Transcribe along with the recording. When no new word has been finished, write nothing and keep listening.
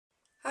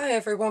Hi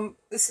everyone,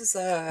 this is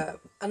an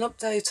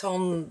update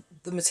on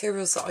the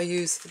materials that I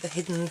use for the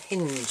hidden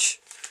hinge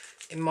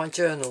in my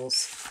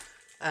journals.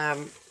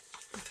 I'll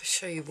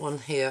show you one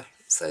here.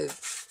 So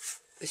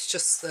it's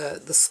just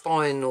the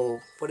spine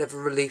or whatever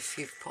relief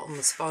you've put on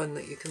the spine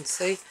that you can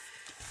see.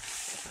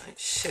 If I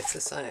shift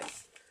this out.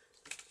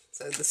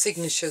 So the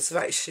signatures are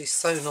actually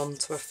sewn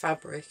onto a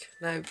fabric.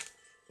 Now,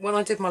 when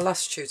I did my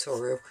last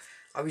tutorial,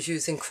 I was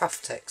using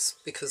Craftex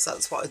because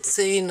that's what I'd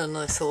seen and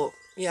I thought,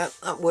 yeah,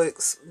 that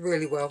works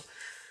really well.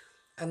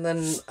 And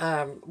then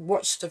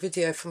watched a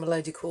video from a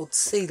lady called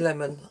Sea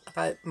Lemon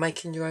about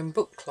making your own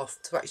book cloth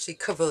to actually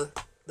cover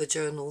the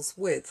journals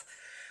with.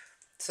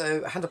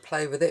 So I had a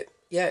play with it.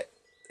 Yeah,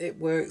 it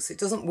works. It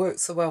doesn't work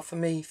so well for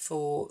me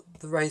for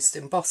the raised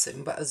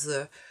embossing, but as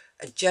a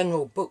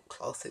general book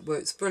cloth, it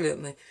works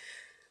brilliantly.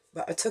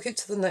 But I took it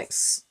to the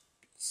next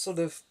sort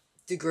of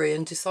degree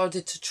and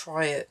decided to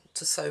try it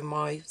to sew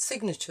my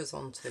signatures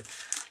onto.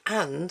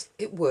 And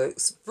it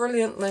works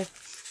brilliantly.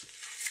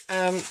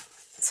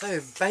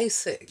 So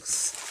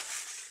basics.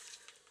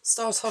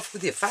 Start off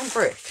with your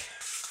fabric.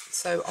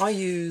 So I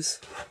use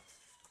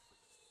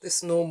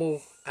this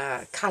normal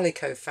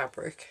calico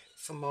fabric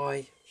for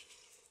my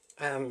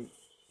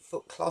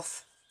book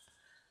cloth.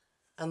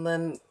 And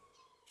then,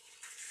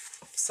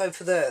 so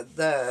for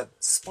the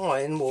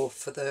spine, or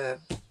for the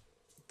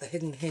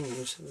hidden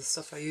hinge, the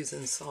stuff I use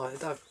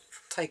inside, I've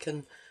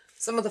taken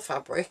some of the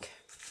fabric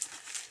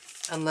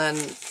and then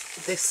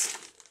this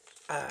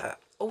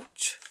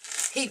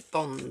heat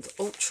bond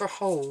ultra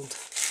hold,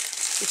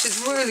 which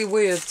is really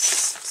weird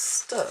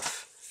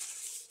stuff.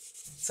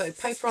 So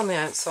paper on the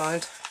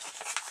outside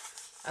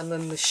and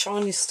then the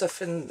shiny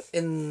stuff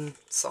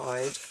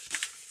inside.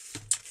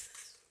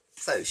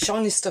 So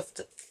shiny stuff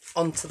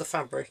onto the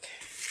fabric.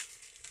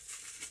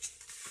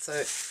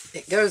 So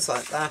it goes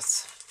like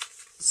that.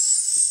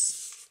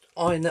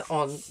 Iron it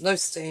on, no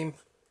steam,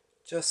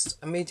 just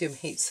a medium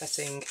heat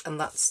setting, and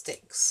that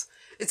sticks.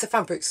 It's a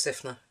fabric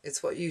stiffener.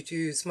 It's what you'd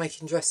use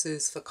making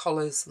dresses for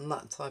collars and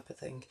that type of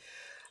thing.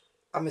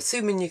 I'm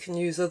assuming you can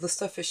use other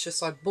stuff. It's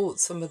just I bought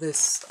some of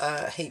this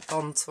heat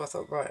bond, so I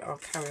thought, right, I'll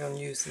carry on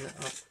using it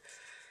up.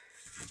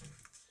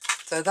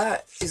 So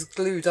that is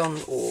glued on,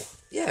 or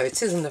yeah,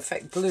 it is in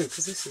effect glue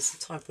because this is a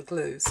type of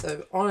glue.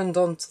 So ironed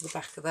onto the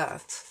back of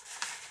that,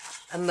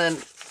 and then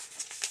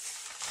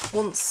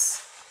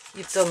once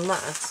you've done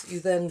that, you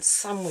then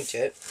sandwich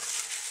it.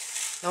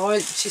 Now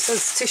she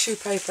says tissue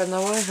paper.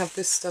 Now I have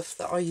this stuff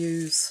that I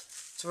use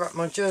to wrap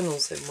my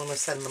journals in when I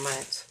send them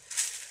out.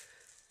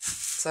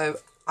 So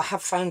I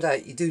have found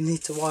out you do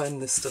need to iron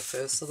this stuff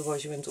first,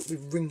 otherwise you end up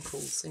with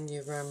wrinkles in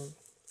your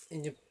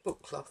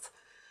book cloth.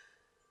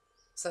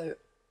 So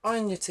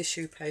iron your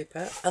tissue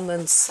paper and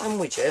then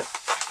sandwich it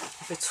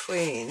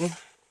between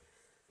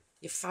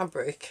your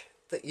fabric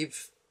that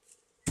you've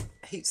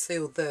heat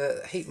sealed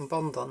the heat and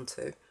bond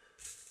onto,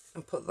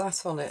 and put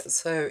that on it.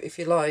 So if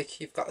you like,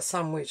 you've got a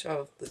sandwich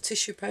of the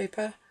tissue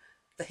paper,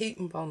 the heat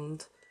and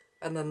bond,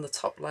 and then the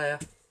top layer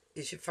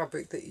is your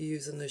fabric that you're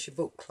using as your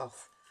book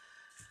cloth.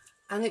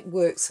 And it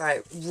works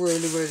out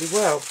really, really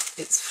well.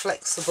 It's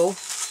flexible.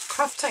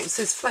 Craftex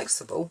is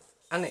flexible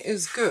and it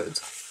is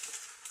good.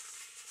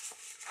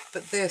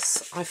 But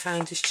this I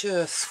found is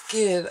just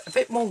a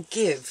bit more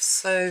give.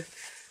 So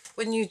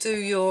when you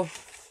do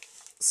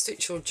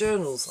stitch your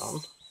journals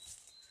on,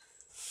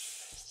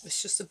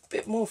 it's just a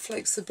bit more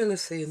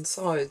flexibility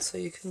inside, so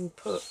you can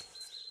put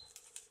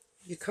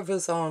your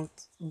covers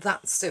aren't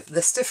that stiff.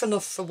 They're stiff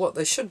enough for what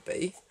they should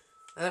be.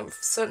 They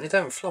certainly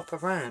don't flop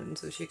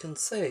around, as you can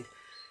see,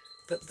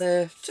 but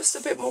they're just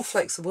a bit more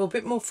flexible, a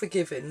bit more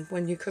forgiving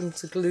when you come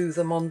to glue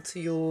them onto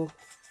your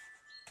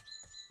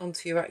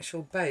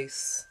actual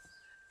base,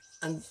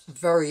 and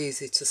very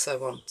easy to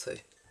sew onto.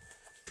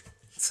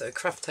 So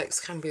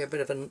Craftex can be a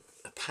bit of a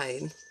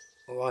pain,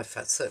 or I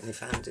certainly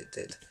found it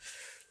did.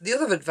 The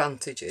other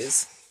advantage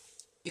is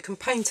you can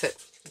paint it.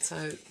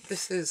 So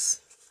this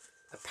is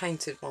a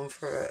painted one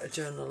for a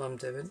journal I'm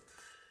doing.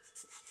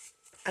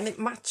 And it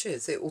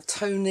matches. It will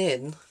tone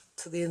in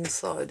to the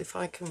inside. If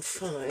I can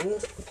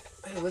find,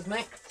 bear with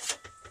me.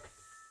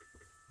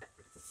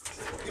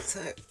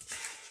 So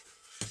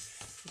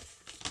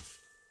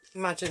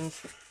imagine,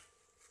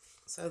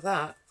 so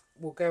that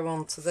will go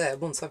onto there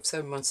once I've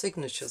sewn my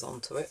signatures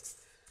onto it.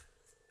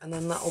 And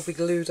then that will be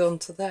glued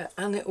onto there,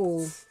 and it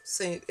all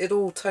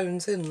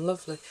tones in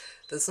lovely.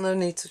 There's no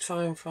need to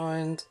try and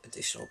find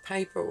additional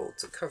paper or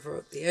to cover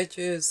up the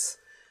edges,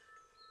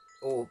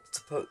 or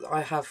to put,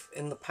 I have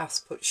in the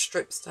past put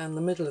strips down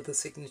the middle of the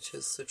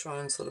signatures to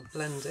try and sort of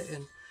blend it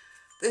in.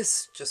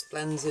 This just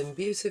blends in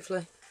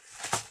beautifully.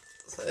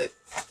 So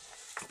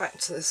back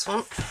to this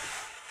one.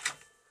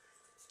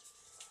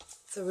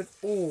 So it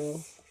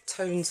all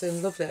tones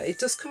in lovely. It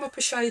does come up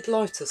a shade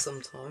lighter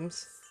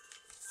sometimes,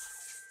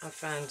 I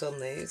found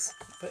on these,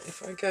 but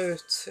if I go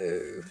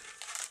to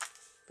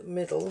the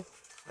middle,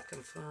 I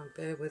can find,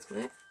 bear with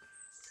me,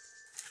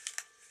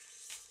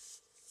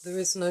 there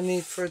is no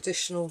need for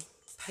additional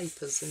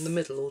papers in the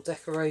middle or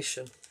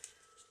decoration.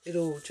 It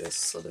all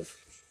just sort of,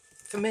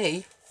 for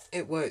me,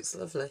 it works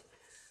lovely.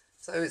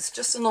 So it's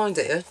just an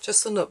idea,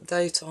 just an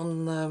update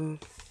on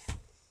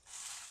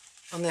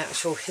the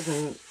actual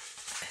hidden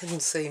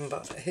seam,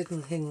 but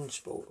hidden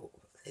hinge, or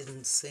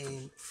hidden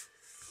seam.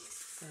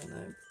 I don't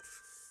know.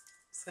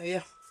 So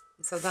yeah,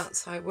 so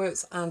that's how it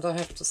works, and I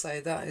have to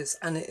say that is,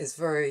 and it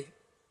is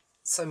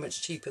so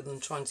much cheaper than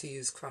trying to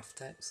use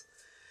Craftex.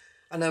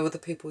 I know other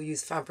people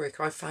use fabric.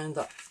 I found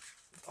that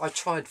I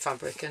tried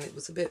fabric and it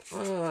was a bit,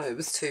 it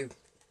was too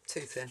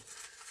thin.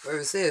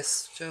 Whereas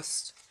this,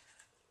 just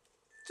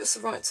the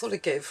right sort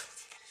of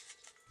give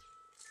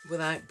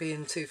without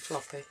being too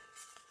floppy.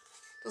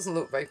 Doesn't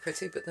look very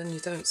pretty, but then you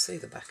don't see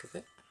the back of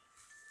it.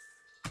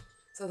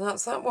 So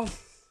that's that one.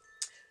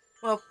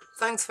 Well,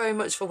 thanks very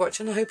much for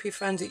watching. I hope you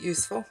found it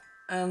useful,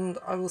 and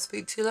I will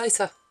speak to you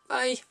later.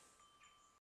 Bye.